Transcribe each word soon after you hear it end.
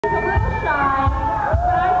shy,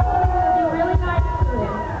 but I told him he would be a really nice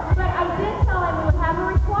student. But I did tell him we would have a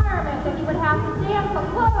requirement that he would have to dance a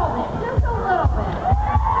little